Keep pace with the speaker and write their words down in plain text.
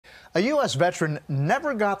A U.S. veteran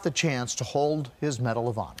never got the chance to hold his Medal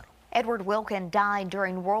of Honor. Edward Wilkin died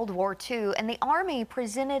during World War II, and the Army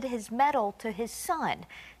presented his medal to his son.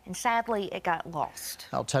 And sadly, it got lost.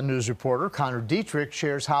 Now, 10 News reporter Connor Dietrich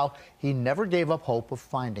shares how he never gave up hope of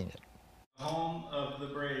finding it. Home of the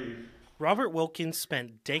brave. Robert Wilkins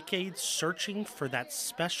spent decades searching for that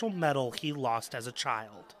special medal he lost as a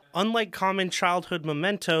child. Unlike common childhood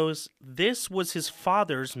mementos, this was his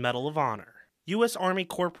father's Medal of Honor. U.S. Army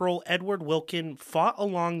Corporal Edward Wilkin fought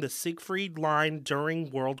along the Siegfried Line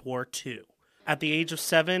during World War II. At the age of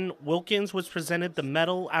 7, Wilkins was presented the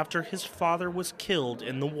medal after his father was killed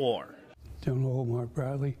in the war. General Omar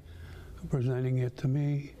Bradley presenting it to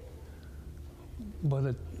me,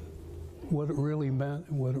 but what it really meant,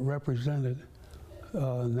 what it represented,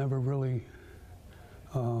 I never really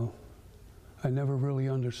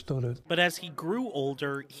understood it. But as he grew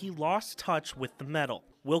older, he lost touch with the medal.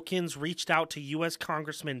 Wilkins reached out to U.S.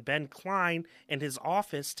 Congressman Ben Cline and his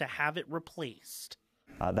office to have it replaced.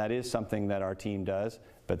 That is something that our team does,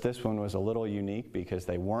 but this one was a little unique because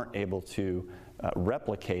they weren't able to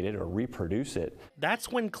replicate it or reproduce it.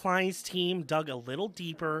 That's when Cline's team dug a little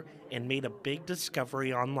deeper and made a big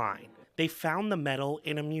discovery online. They found the medal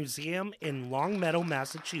in a museum in Longmeadow,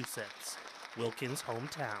 Massachusetts, Wilkins'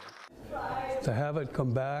 hometown. To have it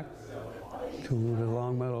come back to the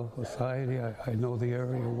Longmeadow Society, I know the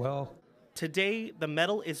area well. Today, the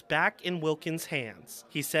medal is back in Wilkins' hands.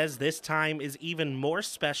 He says this time is even more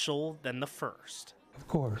special than the first. Of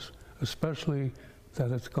course, especially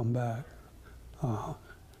that it's come back. I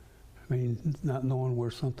mean, not knowing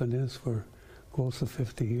where something is for close to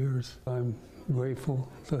 50 years. I'm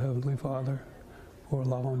grateful to Heavenly Father for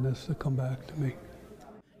allowing this to come back to me.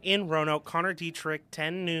 In Roanoke, Connor Dietrich,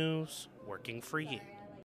 10 News, working for you.